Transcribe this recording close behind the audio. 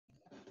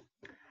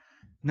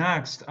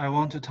Next, I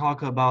want to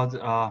talk about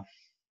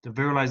the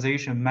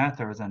visualization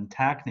methods and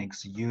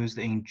techniques used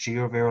in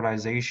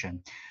geovisualization.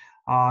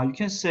 You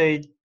can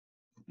say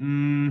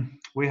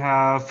we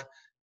have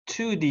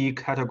 2D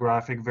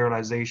cartographic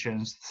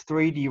visualizations,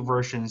 3D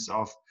versions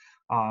of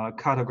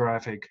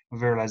cartographic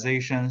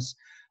visualizations,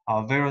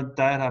 visual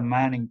data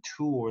mining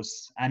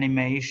tools,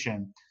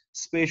 animation,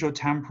 spatial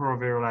temporal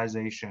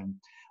visualization,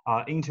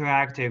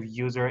 interactive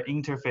user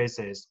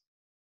interfaces,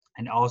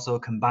 and also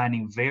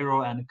combining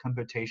visual and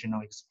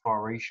computational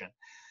exploration.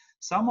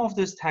 Some of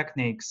these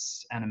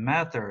techniques and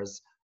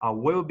methods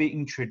will be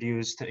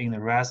introduced in the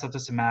rest of the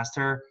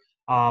semester,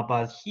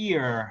 but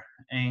here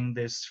in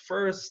this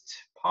first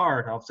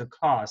part of the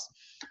class,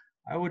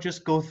 I will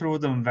just go through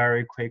them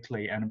very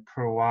quickly and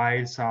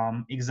provide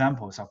some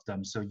examples of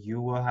them so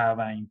you will have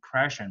an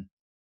impression.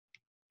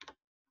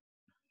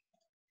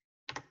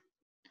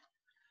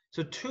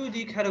 So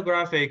 2D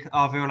cartographic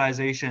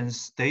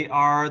visualizations, they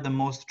are the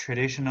most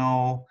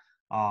traditional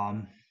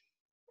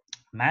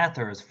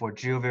methods for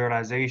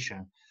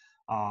geovisualization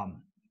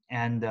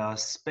and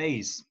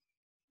space.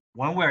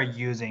 When we're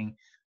using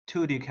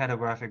 2D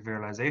cartographic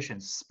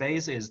visualization,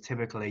 space is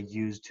typically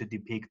used to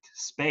depict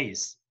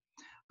space,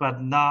 but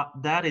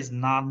that is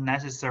not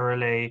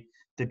necessarily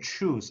the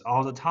truth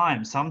all the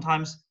time.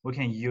 Sometimes we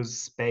can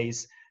use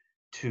space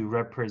to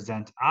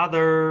represent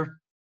other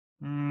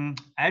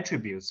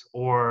attributes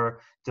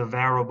or the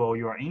variable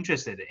you are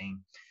interested in.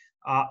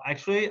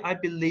 Actually, I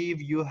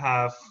believe you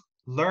have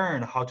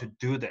learned how to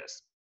do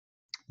this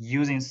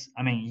using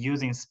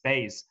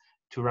space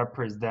to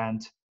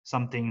represent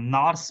something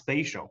not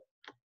spatial.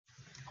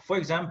 For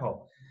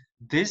example,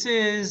 this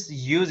is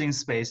using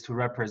space to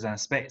represent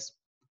space.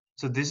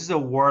 So this is a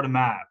world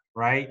map,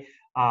 right?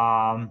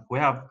 We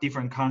have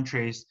different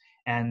countries,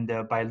 and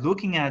by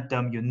looking at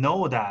them, you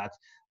know that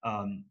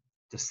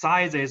the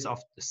sizes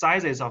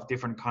of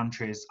different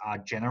countries are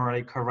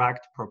generally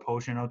correct,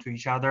 proportional to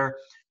each other,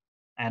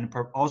 and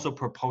also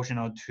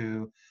proportional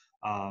to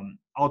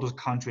all those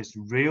countries'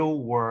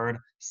 real world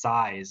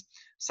sizes,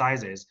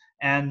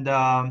 and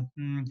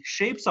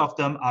shapes of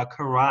them are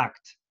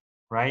correct,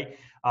 right?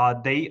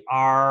 They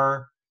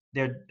are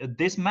there.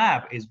 This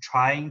map is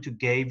trying to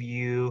give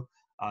you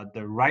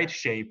the right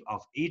shape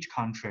of each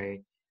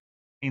country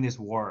in this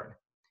world,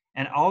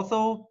 and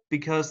also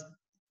because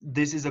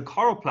this is a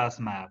coloplast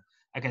map,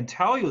 I can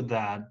tell you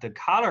that the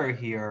color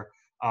here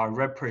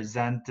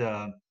represent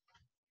the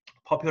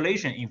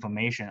population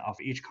information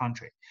of each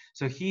country.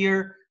 So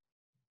here,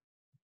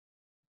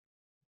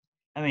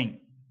 I mean,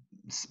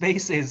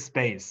 space is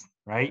space,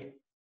 right?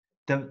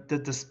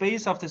 The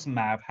space of this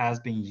map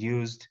has been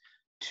used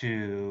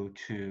to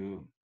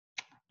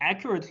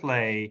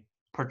accurately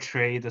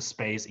portray the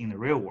space in the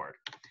real world.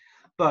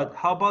 But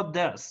how about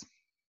this?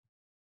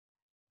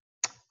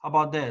 How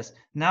about this?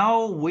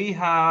 Now we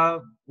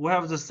have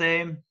the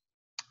same,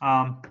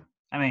 I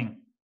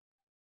mean,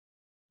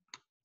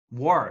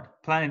 world,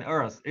 planet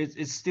Earth.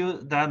 It's still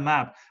that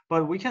map,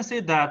 but we can see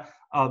that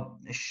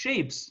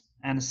shapes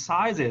and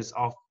sizes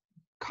of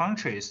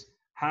countries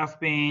have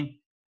been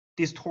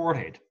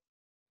distorted.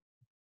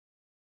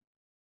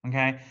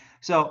 Okay,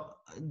 so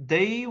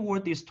they were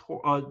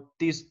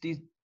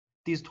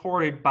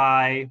distorted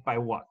by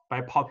what?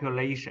 By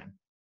population,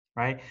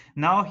 right?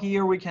 Now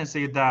here we can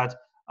see that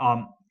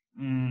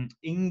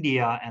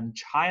India and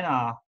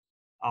China,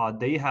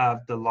 they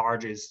have the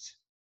largest.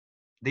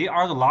 They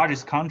are the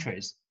largest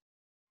countries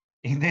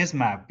in this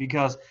map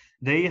because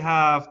they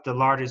have the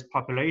largest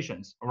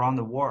populations around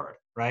the world,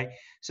 right?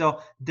 So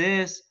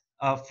this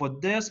for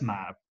this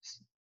map,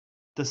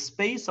 the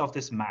space of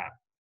this map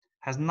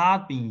has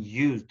not been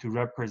used to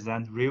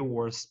represent real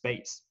world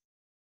space,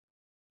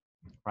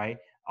 right?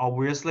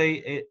 Obviously,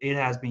 it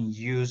has been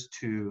used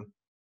to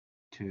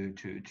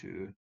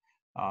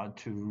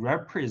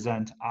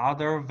represent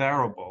other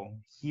variable,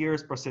 here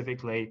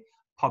specifically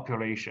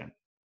population,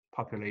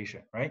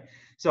 right?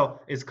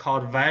 So it's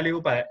called value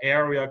by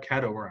area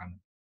catagram.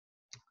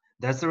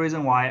 That's the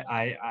reason why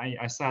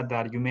I said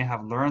that you may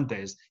have learned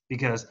this,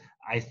 because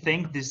I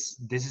think this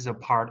is a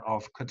part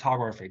of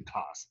cartography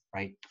class,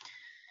 right?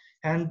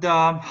 And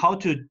how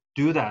to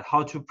do that,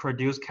 how to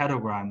produce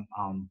catagram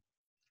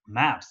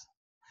maps.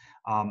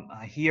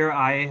 Here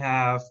I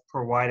have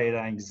provided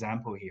an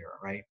example here,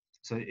 right?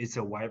 So it's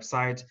a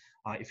website.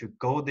 If you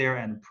go there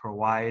and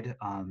provide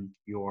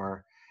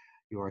your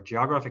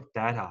geographic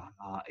data,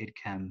 it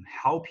can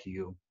help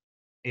you.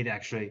 It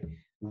actually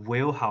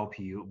will help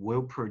you,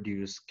 will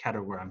produce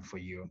catagram for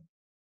you.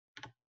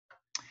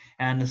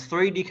 And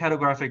 3D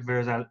cartographic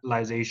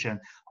visualization,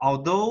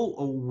 although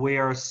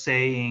we're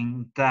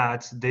saying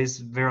that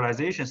these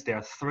visualizations, they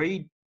are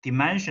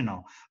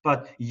three-dimensional,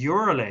 but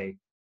usually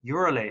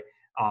the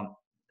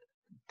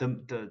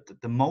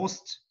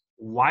most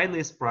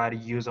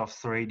widespread use of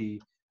 3D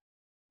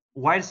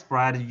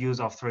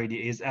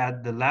is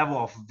at the level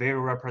of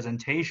visual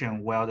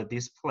representation, while the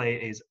display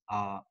is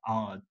on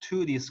a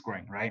 2D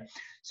screen, right?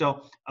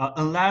 So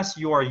unless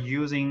you are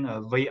using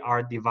a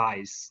VR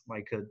device,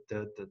 like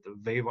the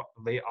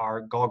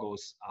VR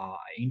goggles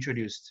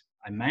introduced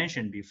I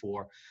mentioned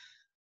before.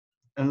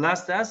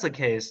 Unless that's the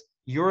case,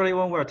 usually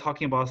when we're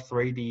talking about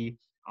 3D,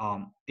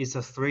 it's a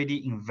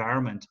 3D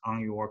environment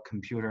on your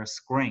computer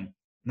screen.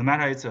 No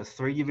matter it's a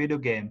 3D video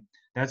game,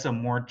 that's a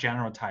more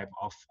general type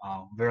of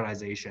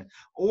visualization,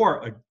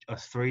 or a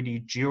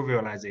 3D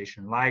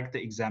geovisualization, like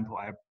the example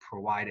I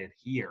provided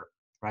here,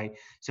 right?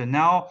 So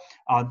now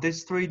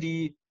this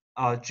 3D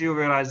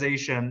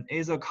geovisualization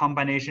is a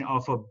combination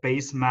of a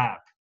base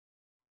map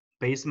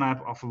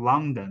of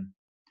London,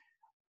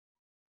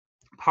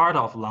 part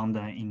of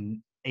London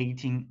in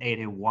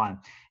 1881.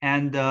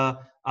 And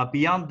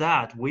beyond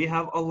that, we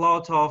have a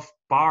lot of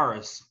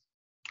bars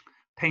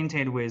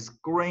painted with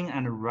green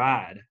and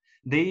red.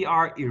 They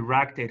are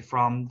erected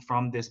from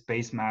this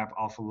base map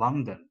of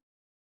London,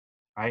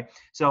 right?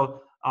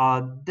 So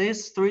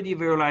this 3D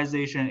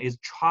visualization is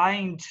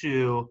trying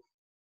to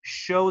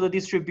show the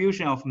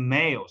distribution of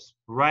males,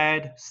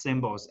 red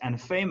symbols, and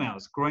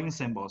females, green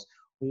symbols,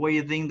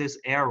 within this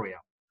area.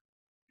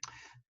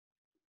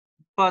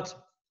 But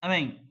I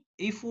mean,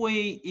 if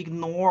we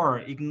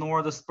ignore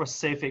the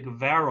specific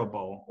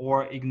variable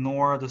or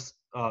ignore the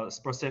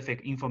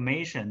specific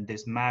information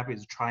this map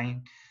is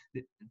trying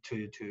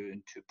to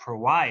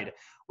provide,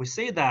 we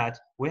see that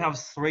we have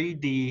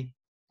 3D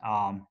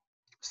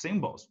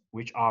symbols,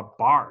 which are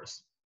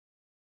bars,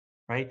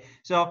 right?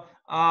 So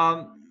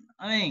I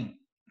mean,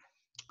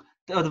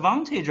 the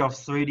advantage of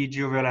 3D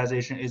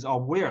geovisualization is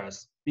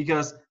obvious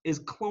because it's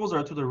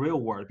closer to the real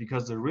world,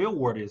 because the real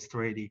world is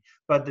 3D.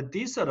 But the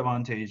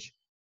disadvantage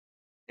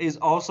is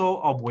also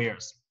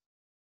obvious,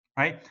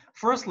 right?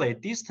 Firstly,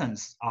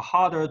 distance are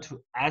harder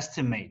to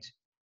estimate.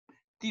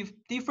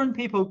 Different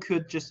people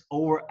could just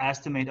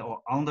overestimate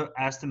or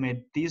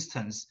underestimate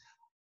distance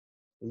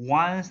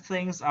when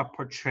things are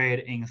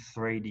portrayed in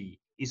 3D,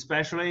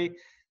 especially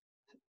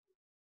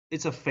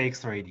it's a fake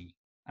 3D.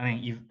 I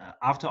mean, if,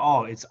 after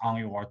all, it's on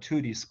your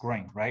 2D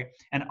screen, right?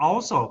 And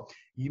also,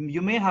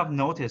 you may have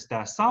noticed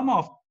that some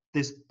of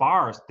these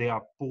bars, they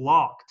are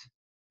blocked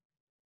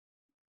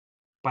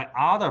by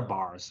other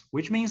bars,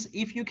 which means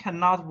if you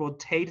cannot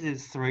rotate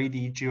this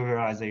 3D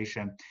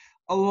geovisualization,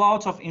 a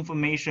lot of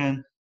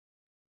information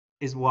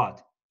is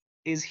what?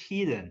 Is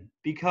hidden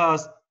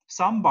because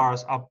some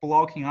bars are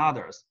blocking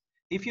others.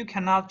 If you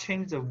cannot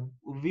change the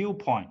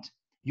viewpoint,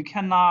 you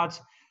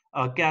cannot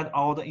get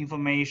all the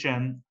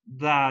information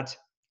that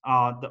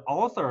the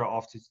author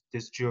of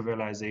this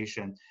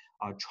geovisualization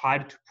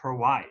tried to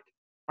provide,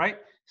 right?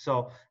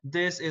 So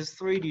this is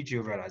 3D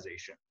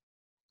geovisualization.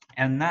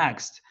 And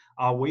next,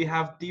 we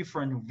have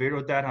different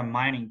visual data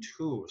mining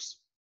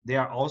tools. They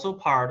are also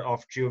part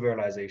of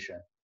geovisualization.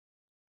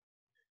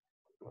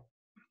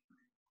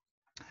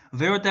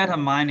 Visual data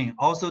mining,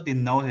 also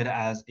denoted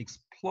as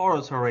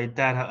exploratory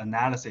data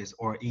analysis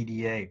or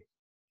EDA,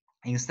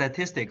 in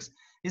statistics,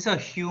 is a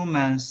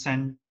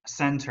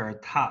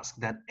human-centered task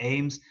that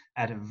aims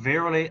at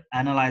visually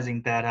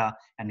analyzing data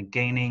and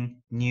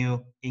gaining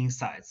new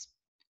insights,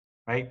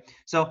 right?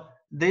 So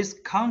this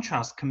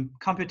contrasts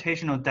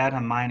computational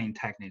data mining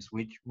techniques,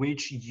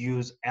 which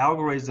use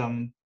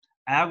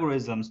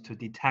algorithms to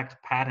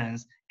detect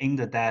patterns in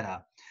the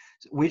data,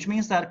 which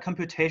means that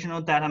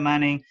computational data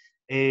mining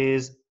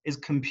is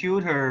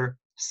computer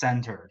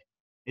centered.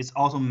 It's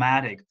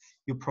automatic.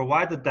 You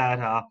provide the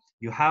data,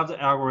 you have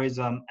the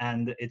algorithm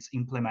and its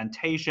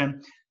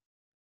implementation.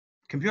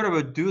 Computer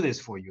will do this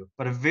for you.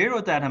 But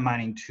visual data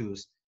mining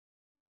tools,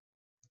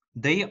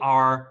 they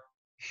are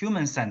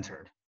human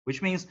centered,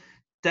 which means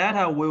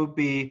data will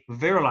be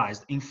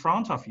visualized in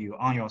front of you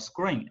on your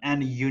screen,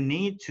 and you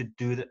need to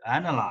do the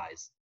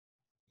analyze.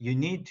 You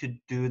need to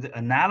do the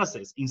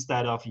analysis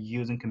instead of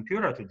using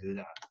computer to do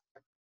that,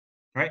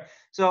 right?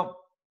 So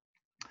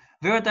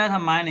visual data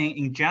mining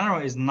in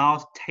general is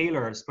not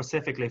tailored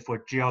specifically for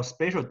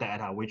geospatial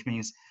data, which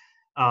means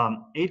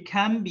it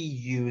can be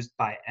used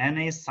by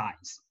any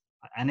science,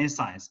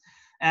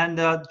 And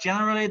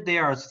generally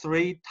there are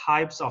three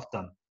types of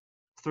them.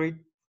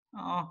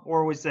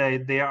 Or we say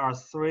there are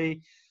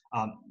three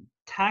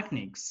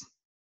techniques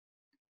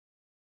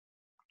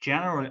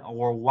generally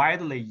or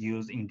widely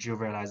used in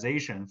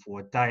geovisualization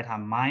for data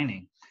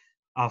mining.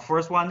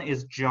 First one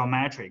is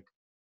geometric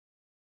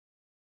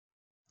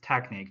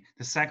technique.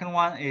 The second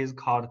one is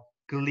called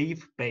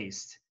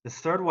glyph-based. The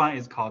third one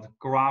is called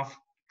graph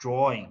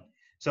drawing.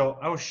 So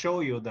I will show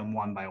you them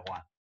one by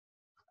one.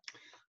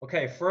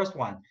 Okay, first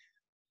one,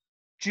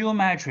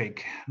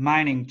 geometric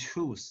mining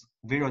tools,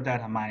 visual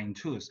data mining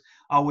tools.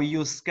 We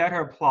use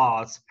scatter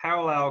plots,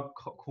 parallel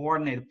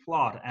coordinate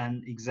plot,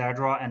 and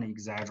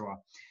etc.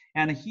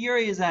 And here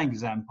is an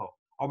example.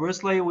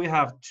 Obviously, we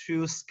have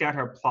two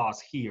scatter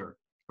plots here,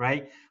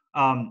 right?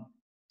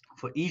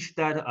 For each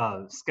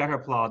data scatter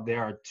plot,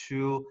 there are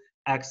two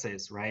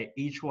axes, right?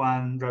 Each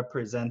one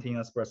representing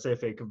a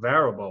specific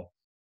variable.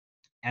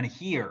 And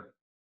here,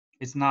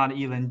 it's not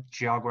even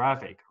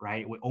geographic,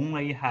 right? We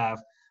only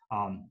have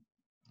a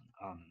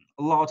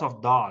lot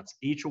of dots.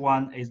 Each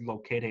one is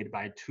located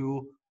by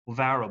two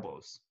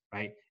variables,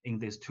 right? In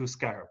these two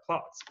scatter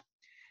plots.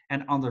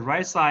 And on the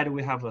right side,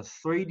 we have a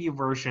 3D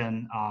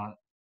version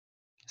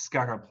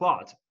scatter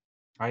plot.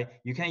 right?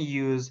 You can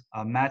use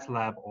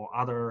MATLAB or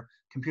other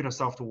computer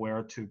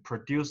software to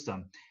produce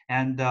them.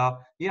 And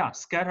yeah,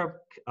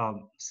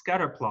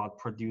 scatter plot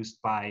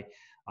produced by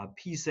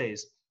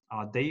P6,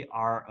 they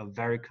are a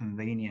very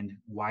convenient,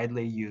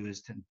 widely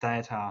used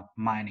data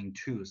mining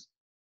tools.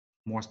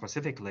 More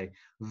specifically,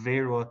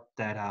 visual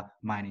data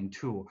mining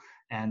tool,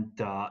 and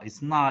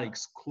it's not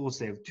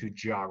exclusive to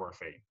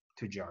geography.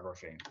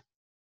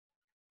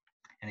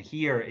 And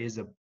here is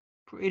a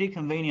pretty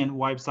convenient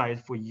website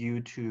for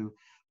you to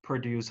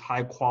produce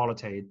high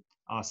quality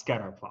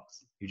scatter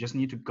plots. You just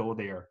need to go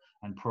there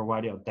and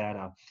provide your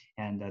data.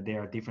 And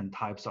there are different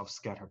types of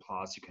scatter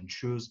plots you can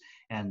choose,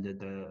 and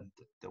the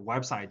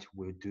website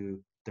will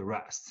do the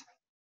rest.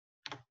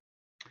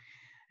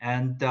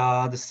 And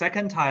the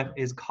second type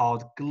is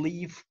called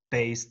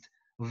glyph-based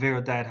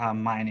visual data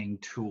mining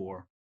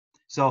tool.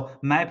 So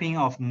mapping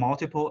of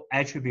multiple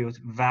attribute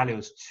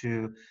values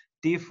to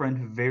different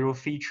visual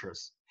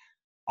features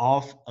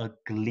of a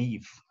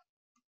glyph.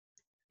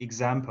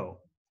 Example,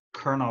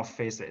 kernel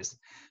faces.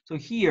 So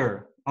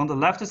here on the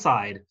left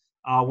side,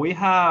 we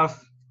have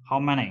how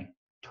many?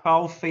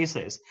 12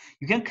 faces.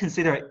 You can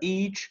consider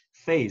each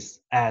face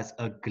as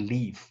a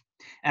glyph.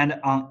 And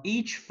on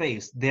each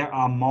face, there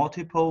are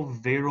multiple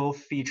visual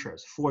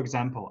features. For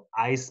example,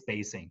 eye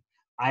spacing,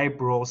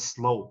 eyebrow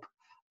slope,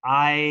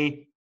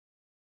 eye,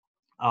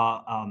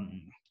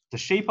 the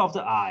shape of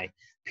the eye,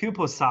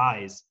 pupil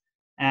size,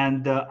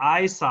 and the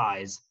eye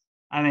size,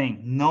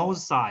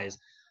 nose size.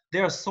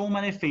 There are so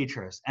many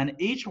features, and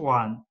each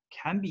one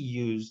can be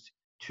used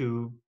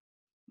to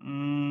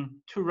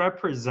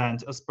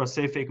represent a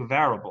specific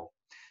variable.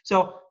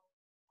 So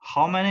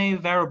how many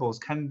variables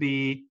can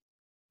be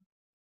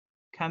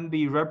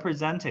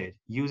represented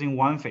using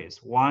one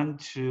face? 1,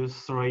 2,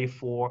 3,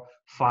 4,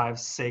 5,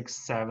 6,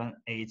 7,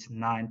 8,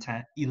 9,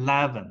 10,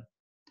 11.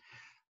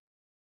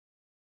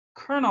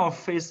 Kernel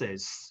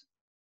faces,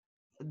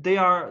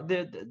 they're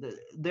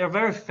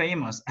very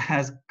famous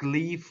as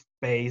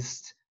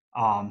glyph-based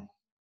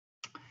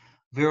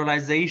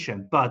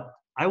visualization, but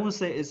I would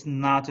say it's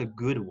not a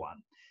good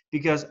one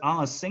because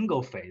on a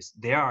single face,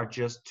 there are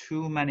just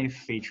too many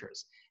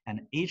features,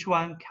 and each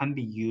one can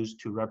be used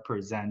to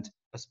represent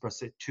a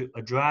specific, to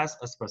address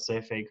a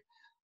specific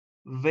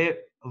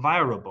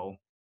variable,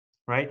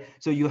 right?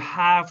 So you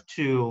have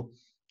to,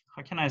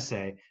 how can I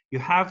say, you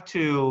have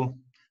to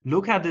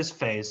look at this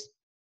face,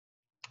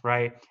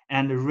 right,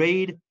 and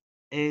read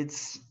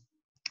its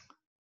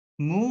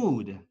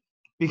mood,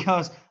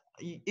 because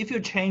if you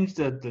change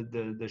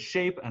the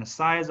shape and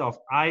size of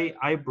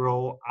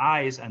eyebrow,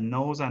 eyes, and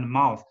nose and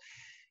mouth,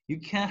 you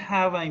can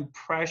have an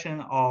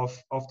impression of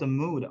the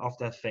mood of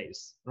that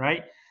face,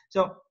 right?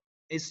 So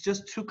it's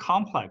just too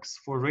complex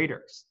for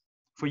readers,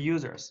 for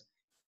users.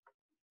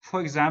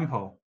 For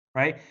example,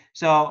 right?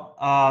 So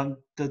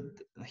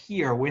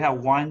here we have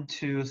 1,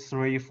 2,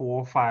 3,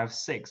 4, 5,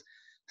 6,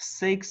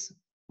 6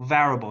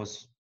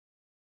 variables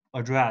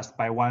addressed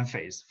by one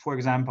face. For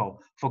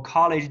example, for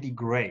college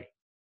degree,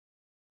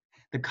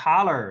 the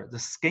color, the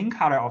skin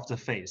color of the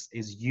face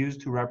is used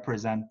to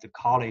represent the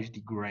college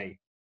degree,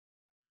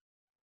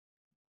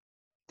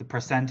 the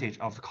percentage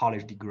of the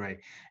college degree.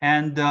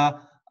 And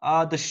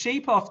the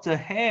shape of the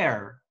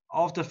hair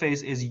of the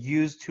face is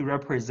used to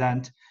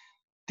represent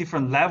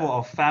different level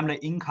of family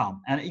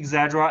income, and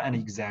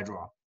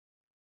etc.,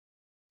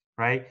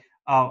 right?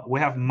 We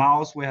have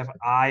mouth, we have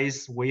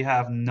eyes, we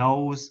have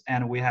nose,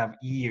 and we have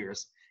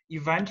ears.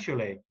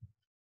 Eventually,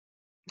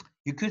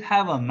 you could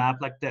have a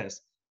map like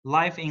this: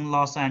 Life in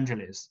Los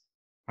Angeles,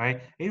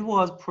 right? It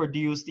was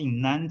produced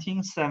in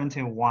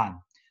 1971,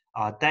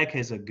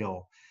 decades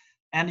ago.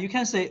 And you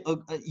can say,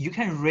 you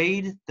can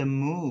rate the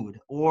mood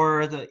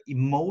or the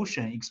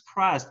emotion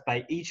expressed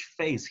by each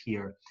face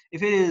here.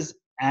 If it is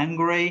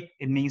angry,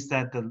 it means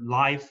that the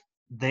life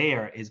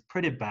there is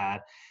pretty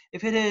bad.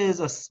 If it is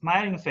a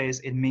smiling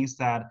face, it means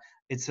that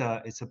it's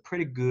a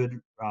pretty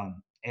good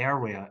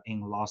area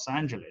in Los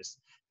Angeles.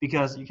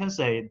 Because you can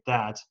say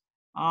that,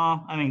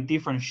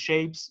 different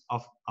shapes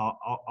of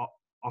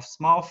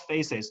small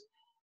faces,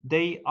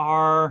 they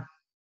are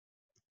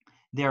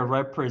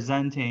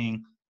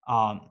representing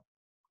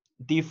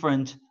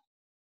different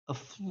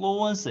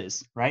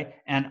affluences, right?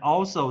 And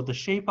also the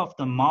shape of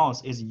the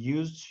mouth is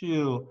used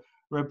to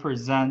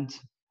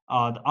represent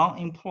the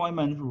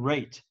unemployment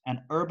rate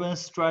and urban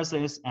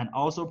stresses, and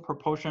also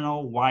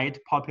proportional white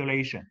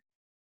population.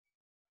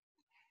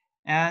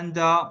 And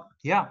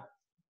yeah,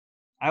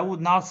 I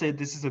would not say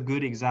this is a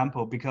good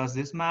example because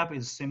this map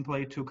is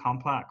simply too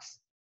complex,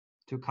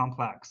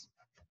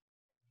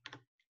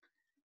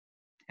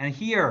 And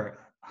here,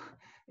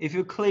 if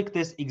you click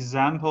this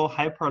example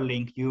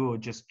hyperlink, you will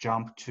just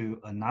jump to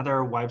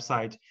another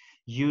website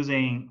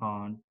using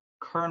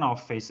kernel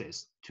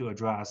faces to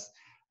address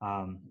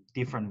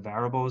different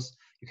variables.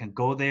 You can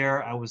go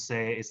there. I would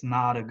say it's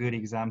not a good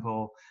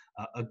example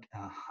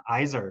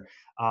either,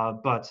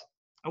 but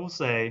I would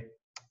say,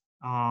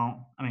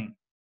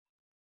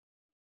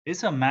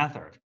 it's a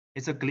method.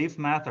 It's a glyph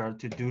method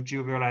to do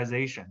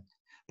geovisualization,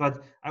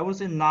 but I would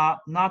say not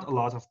a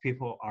lot of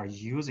people are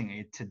using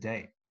it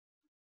today.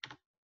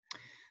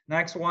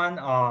 Next one,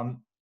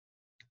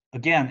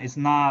 again, it's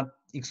not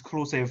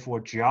exclusive for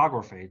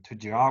geography to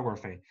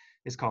geography.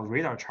 It's called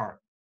radar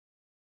chart.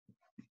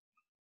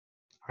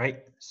 Right.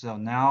 So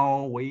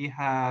now we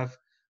have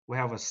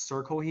a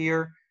circle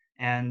here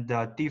and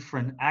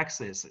different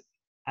axes.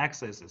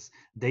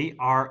 They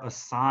are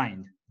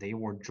assigned. They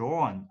were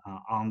drawn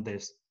on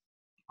this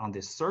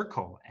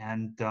circle,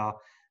 and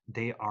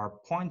they are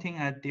pointing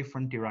at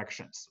different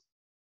directions.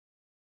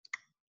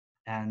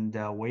 And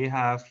we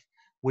have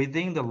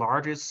within the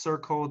largest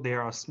circle,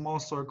 there are small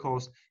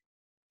circles,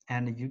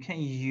 and you can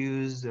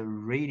use the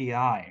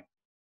radii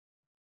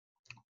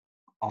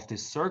of the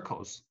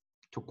circles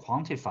to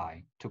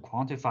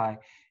quantify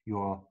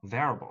your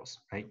variables,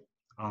 right?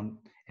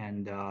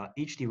 And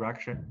each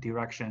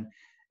direction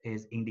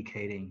is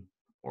indicating,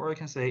 or you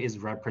can say is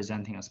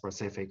representing a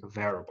specific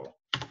variable.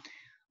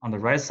 On the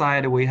right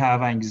side, we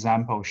have an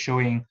example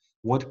showing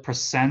what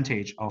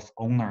percentage of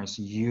owners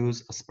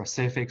use a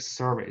specific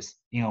service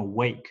in a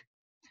week.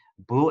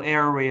 Blue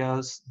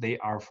areas, they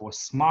are for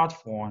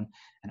smartphone,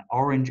 and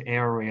orange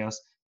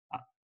areas,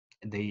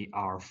 they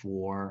are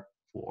for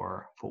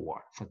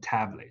what? For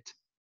tablet.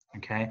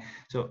 Okay,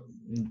 so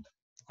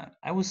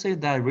I would say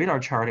that radar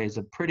chart is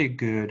a pretty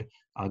good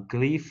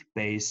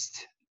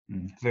glyph-based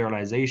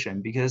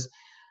visualization because,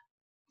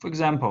 for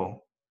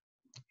example,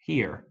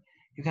 here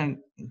you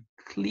can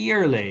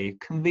clearly,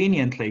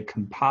 conveniently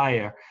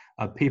compare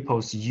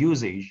people's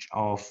usage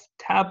of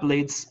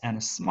tablets and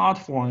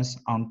smartphones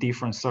on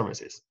different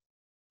services.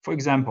 For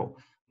example,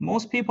 more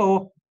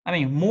people,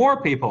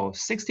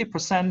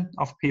 60%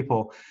 of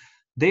people,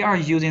 they are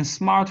using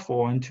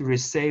smartphone to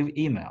receive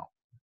email.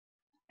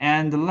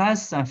 And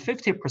less than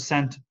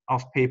 50%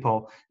 of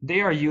people,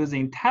 they are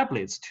using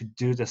tablets to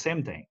do the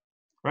same thing,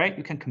 right?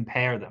 You can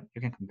compare them.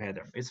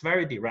 It's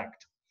very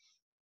direct.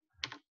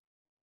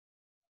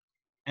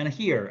 And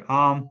here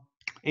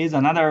is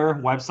another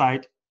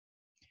website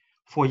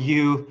for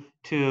you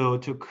to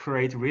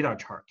create radar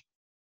chart,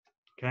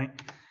 okay?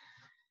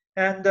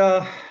 And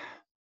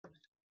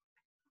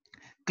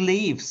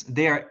glyphs,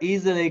 they are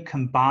easily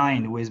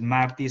combined with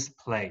map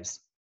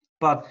displays,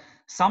 but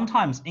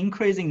sometimes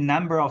increasing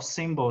number of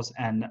symbols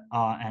and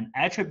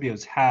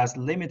attributes has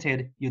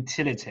limited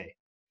utility.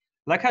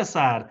 Like I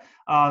said,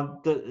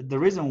 the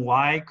reason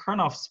why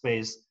kernel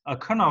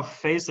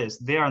faces,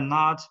 they are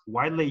not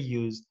widely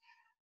used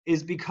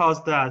is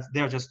because that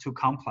they're just too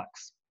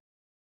complex.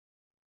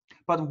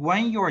 But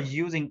when you're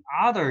using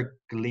other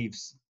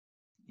glyphs,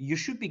 you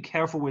should be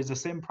careful with the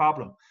same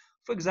problem.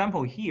 For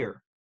example,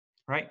 here,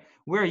 right,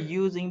 we're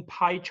using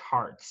pie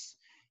charts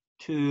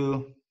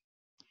to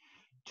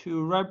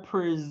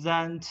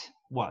represent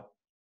what?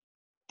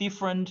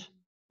 Different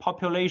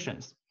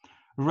populations.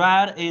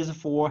 Red is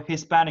for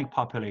Hispanic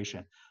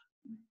population.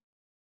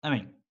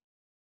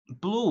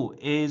 Blue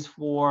is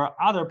for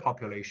other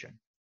population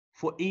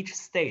for each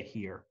state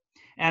here.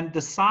 And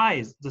the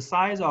size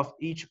of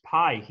each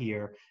pie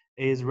here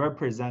is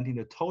representing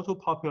the total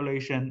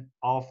population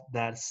of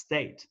that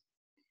state.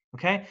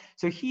 Okay,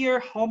 so here,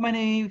 how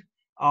many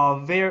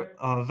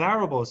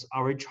variables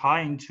are we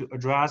trying to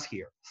address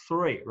here?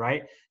 3,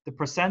 right? The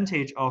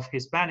percentage of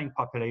Hispanic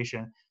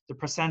population, the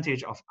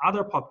percentage of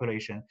other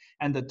population,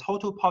 and the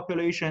total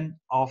population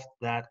of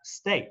that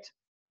state,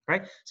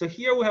 right? So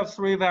here we have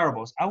 3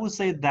 variables. I would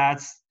say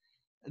that's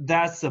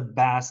the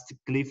best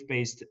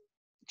glyph-based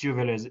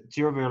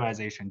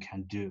geovisualization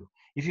can do.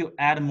 If you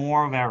add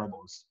more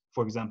variables,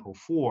 for example,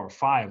 4,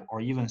 5,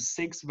 or even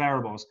 6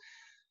 variables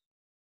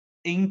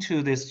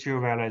into this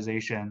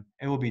geovisualization,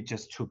 it will be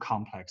just too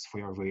complex for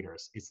your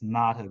readers. It's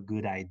not a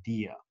good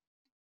idea.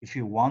 If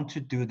you want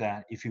to do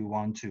that, if you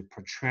want to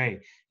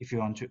portray, if you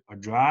want to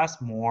address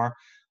more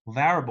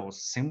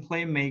variables,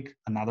 simply make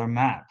another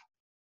map,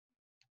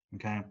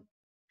 okay?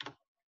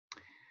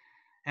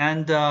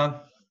 And the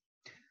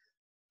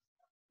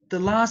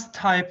last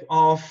type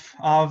of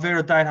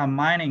visual data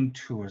mining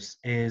tools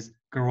is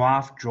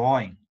graph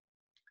drawing.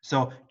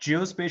 So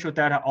geospatial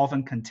data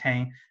often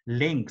contain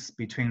links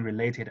between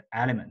related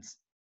elements,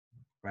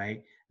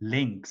 right?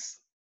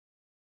 Links.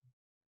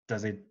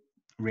 Does it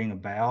ring a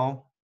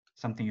bell?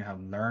 Something you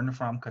have learned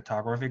from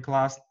cartography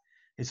class?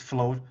 It's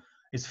flow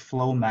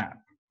map,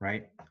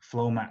 right?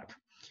 Flow map.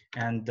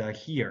 And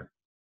here,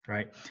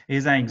 right,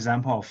 is an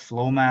example of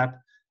flow map.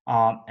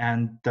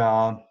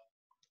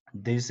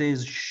 This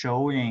is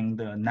showing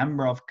the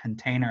number of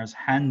containers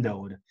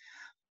handled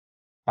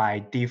by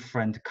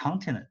different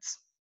continents.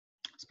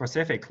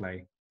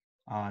 Specifically,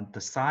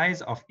 the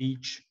size of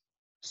each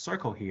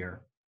circle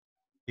here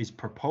is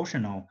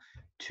proportional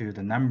to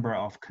the number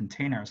of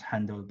containers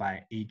handled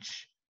by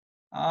each,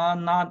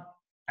 not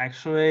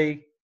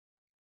actually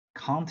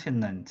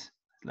continent,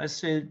 let's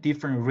say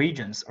different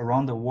regions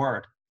around the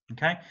world,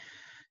 okay?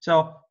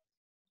 So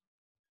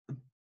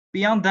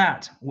beyond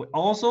that, we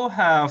also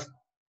have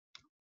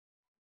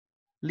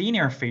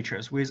linear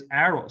features with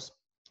arrows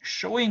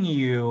showing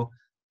you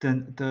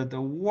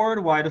the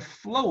worldwide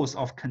flows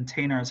of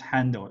containers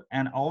handled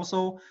and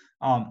also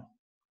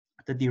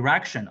the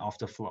direction of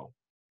the flow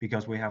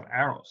because we have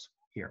arrows.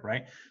 here,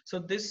 right? So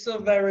this is a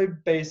very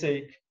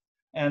basic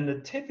and a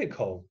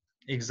typical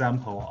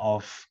example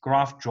of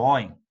graph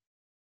drawing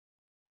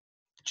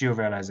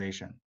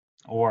geovisualization,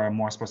 or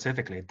more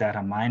specifically,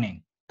 data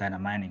mining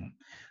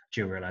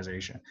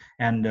geovisualization.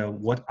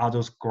 And what are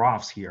those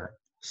graphs here?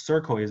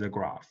 Circle is a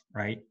graph,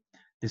 right?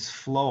 This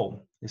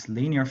flow, these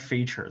linear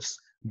features,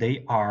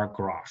 they are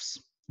graphs.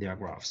 They are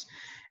graphs.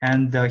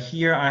 And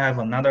here I have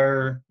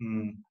another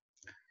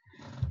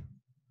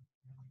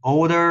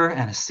older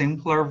and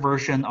simpler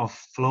version of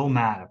flow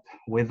map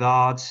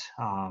without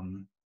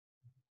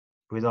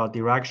without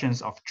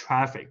directions of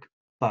traffic.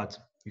 But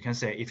you can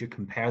say if you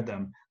compare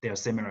them, they are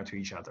similar to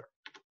each other.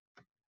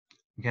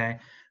 Okay,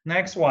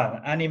 next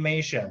one,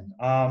 animation.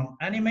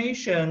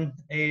 Animation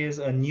is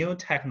a new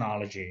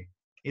technology.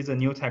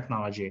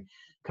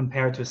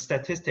 Compared to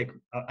statistic.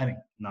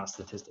 Not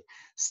statistic.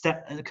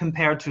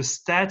 Compared to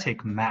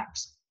static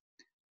maps,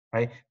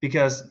 right?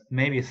 Because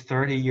maybe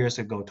 30 years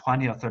ago,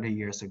 20 or 30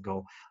 years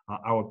ago,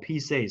 our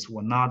PCs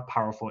were not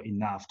powerful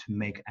enough to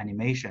make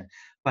animation.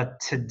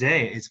 But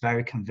today, it's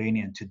very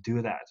convenient to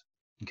do that.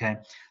 Okay,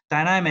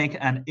 dynamic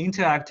and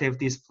interactive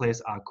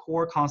displays are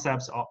core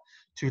concepts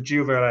to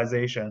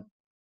geovisualization.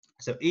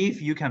 So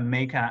if you can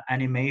make an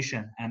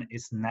animation and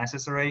it's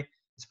necessary,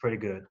 it's pretty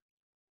good.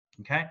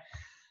 Okay,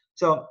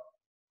 so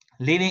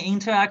leaving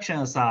interaction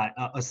aside,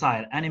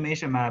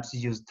 animation maps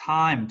use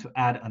time to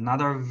add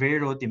another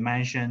visual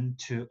dimension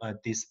to a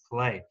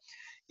display.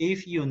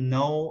 If you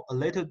know a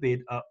little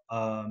bit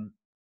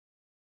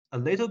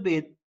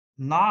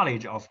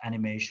knowledge of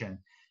animation,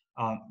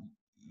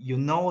 you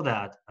know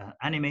that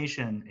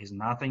animation is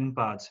nothing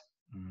but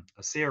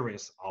a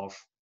series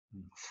of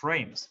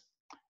frames.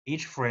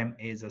 Each frame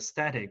is a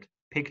static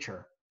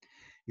picture.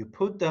 You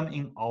put them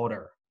in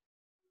order.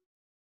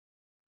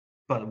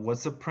 But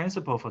what's the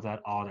principle for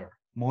that order?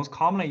 Most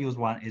commonly used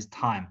one is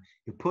time.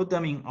 You put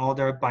them in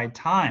order by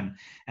time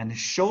and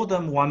show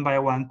them one by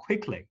one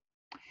quickly.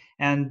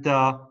 And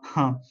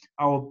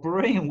our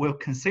brain will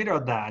consider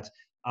that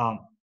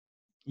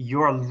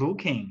you're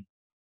looking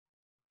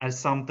at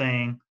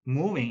something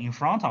moving in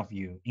front of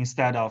you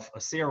instead of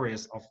a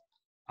series of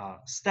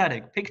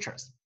static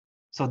pictures.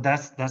 So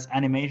that's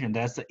animation.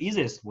 That's the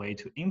easiest way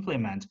to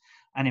implement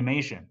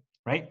animation,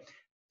 right?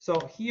 So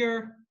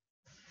here,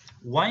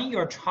 when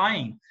you're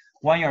trying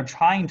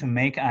to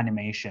make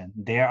animation,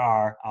 there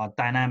are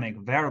dynamic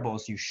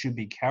variables you should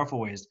be careful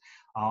with.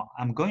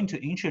 I'm going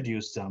to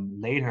introduce them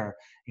later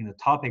in the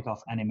topic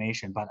of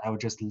animation, but I will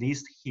just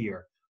list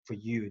here for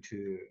you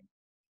to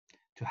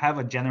have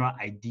a general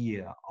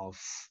idea of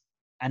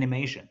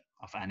animation.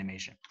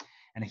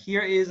 And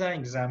here is an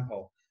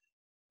example.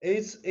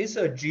 It's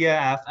a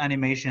GIF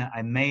animation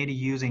I made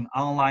using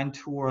online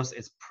tools.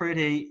 It's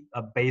pretty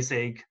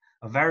basic,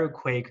 very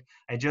quick.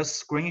 I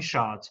just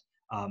screenshot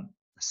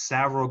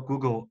several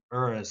Google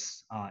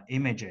Earth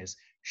images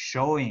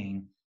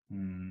showing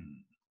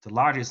the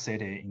largest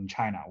city in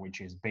China,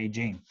 which is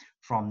Beijing,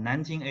 from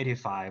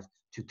 1985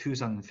 to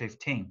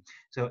 2015.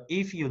 So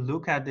if you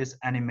look at this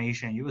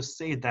animation, you will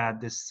see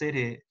that the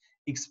city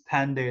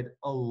expanded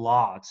a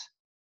lot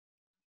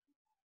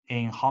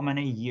in how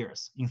many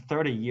years? In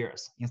 30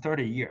 years. In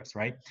 30 years,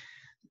 right?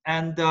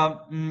 And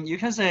you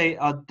can say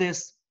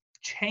this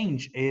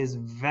change is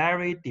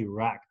very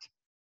direct.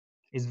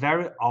 It's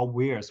very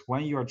obvious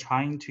when you're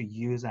trying to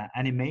use an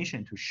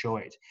animation to show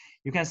it.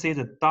 You can see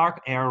the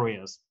dark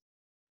areas.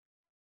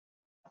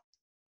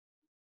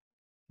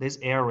 This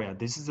area,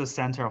 this is the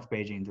center of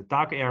Beijing. The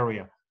dark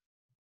area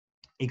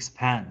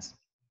expands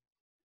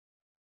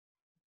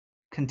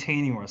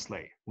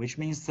continuously, which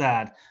means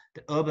that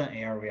the urban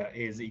area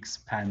is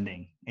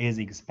expanding.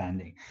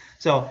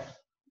 So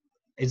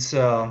it's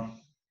how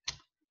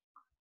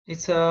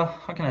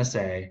can I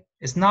say?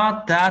 It's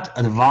not that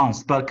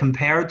advanced, but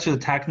compared to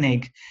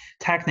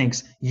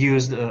techniques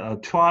used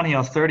 20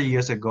 or 30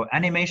 years ago,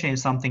 animation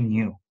is something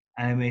new.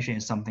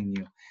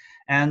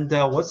 And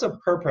what's the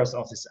purpose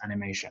of this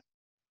animation?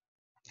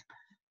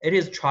 It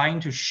is trying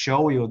to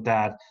show you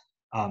that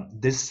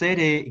this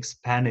city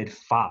expanded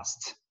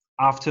fast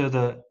after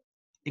the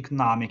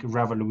economic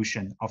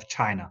revolution of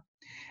China.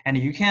 And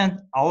you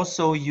can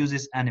also use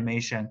this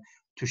animation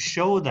to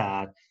show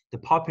that the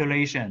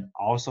population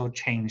also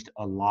changed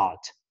a lot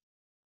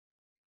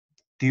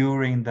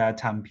during that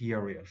time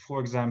period. For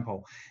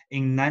example,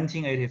 in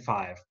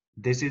 1985,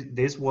 this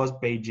was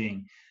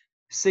Beijing.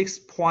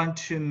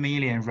 6.2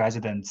 million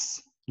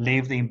residents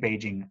lived in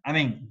Beijing. I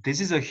mean, this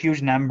is a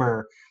huge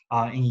number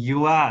in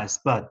US,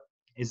 but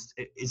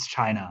it's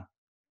China,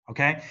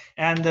 okay?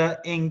 And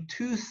in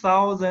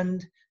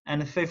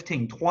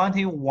 2015,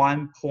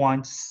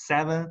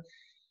 21.7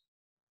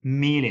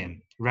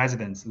 million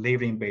residents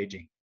live in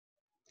Beijing,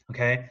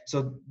 okay?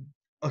 So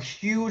a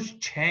huge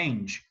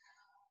change,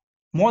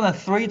 more than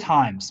 3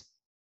 times.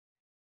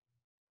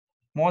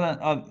 More than,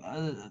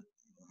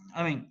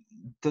 I mean,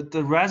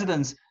 the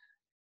residents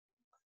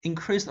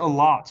increased a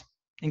lot.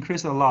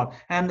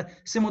 And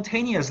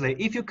simultaneously,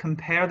 if you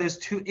compare these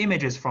two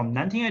images from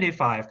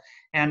 1985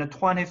 and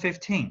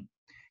 2015,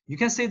 you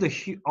can see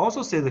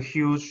also see the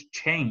huge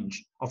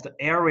change of the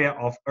area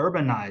of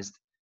urbanized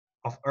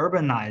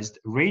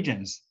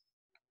regions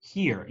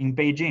here in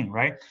Beijing,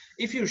 right?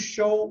 If you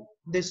show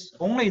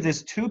only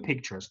these two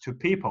pictures to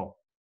people,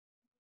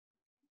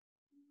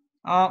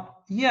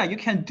 yeah, you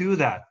can do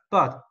that,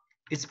 but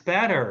it's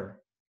better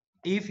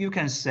if you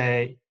can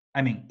say,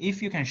 I mean,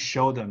 if you can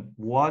show them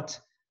what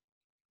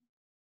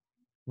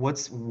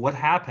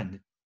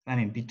happened, I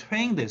mean,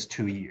 between these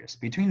 2 years,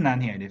 between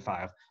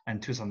 1985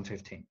 and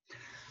 2015.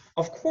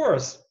 Of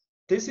course,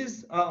 this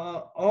is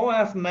all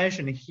I've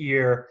mentioned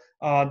here.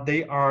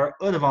 They are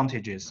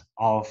advantages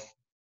of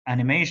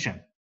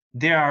animation.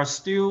 There are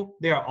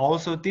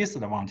also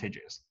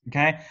disadvantages.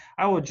 Okay,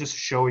 I will just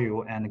show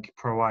you and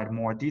provide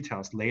more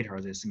details later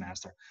this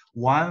semester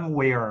when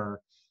we're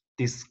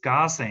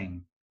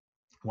discussing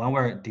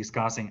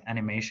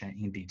animation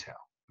in detail.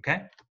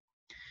 Okay.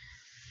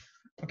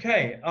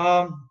 Okay.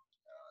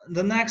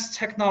 The next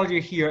technology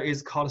here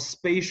is called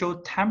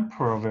spatial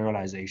temporal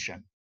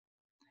visualization.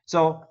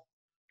 So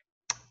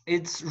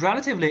it's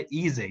relatively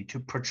easy to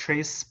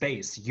portray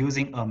space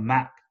using a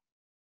map,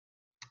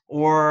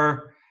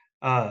 or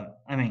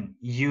I mean,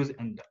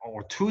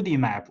 or 2D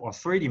map or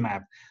 3D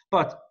map.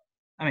 But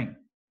I mean,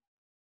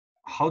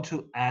 how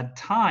to add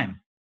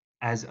time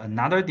as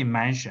another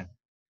dimension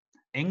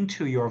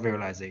into your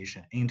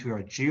visualization, into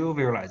your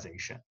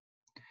geovisualization?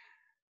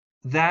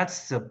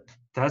 That's the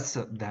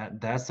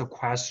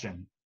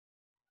question.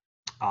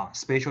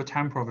 Spatial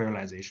temporal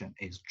visualization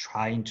is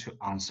trying to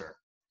answer.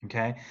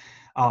 Okay,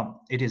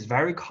 it is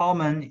very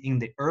common in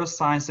the earth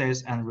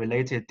sciences and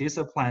related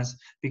disciplines,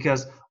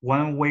 because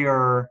when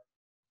we're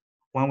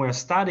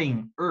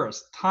studying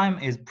Earth, time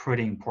is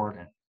pretty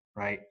important,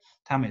 right?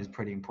 Time is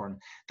pretty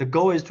important. The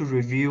goal is to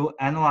review,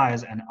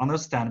 analyze, and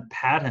understand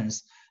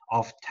patterns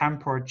of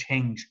temporal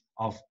change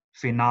of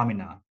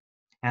phenomena,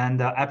 and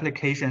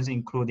applications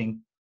including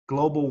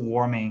global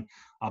warming,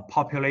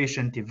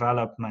 population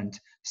development,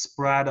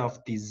 spread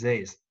of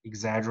disease,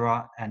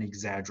 etc., and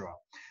etc.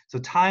 So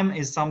time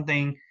is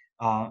something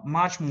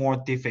much more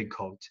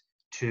difficult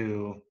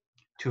to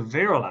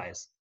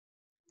visualize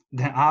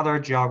than other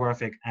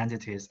geographic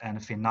entities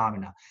and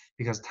phenomena,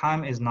 because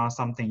time is not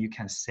something you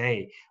can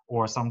say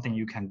or something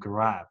you can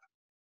grab,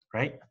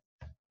 right?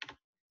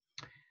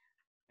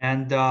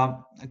 And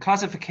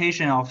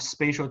classification of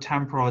spatial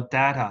temporal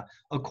data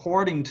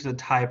according to the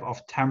type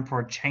of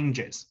temporal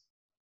changes.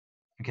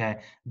 Okay,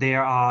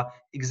 there are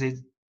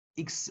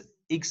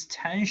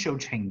existential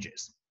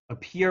changes,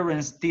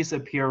 appearance,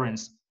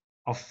 disappearance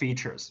of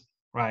features,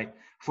 right?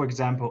 For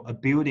example, a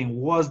building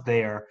was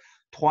there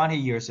 20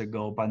 years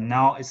ago, but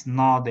now it's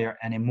not there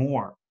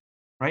anymore,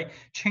 right?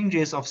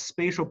 Changes of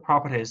spatial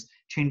properties,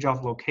 change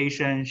of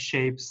location,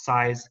 shape,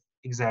 size,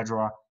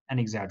 etc.,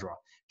 and etc.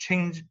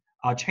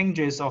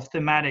 Changes of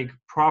thematic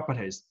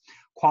properties,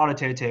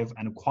 qualitative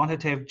and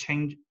quantitative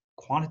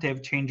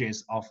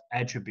changes of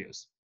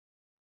attributes.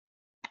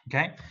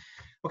 Okay.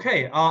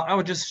 Okay, I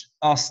will just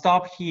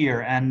stop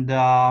here, and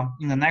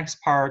in the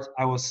next part,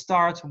 I will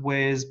start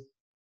with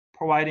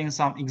providing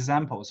some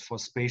examples for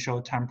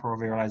spatial temporal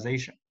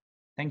visualization.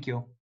 Thank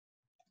you.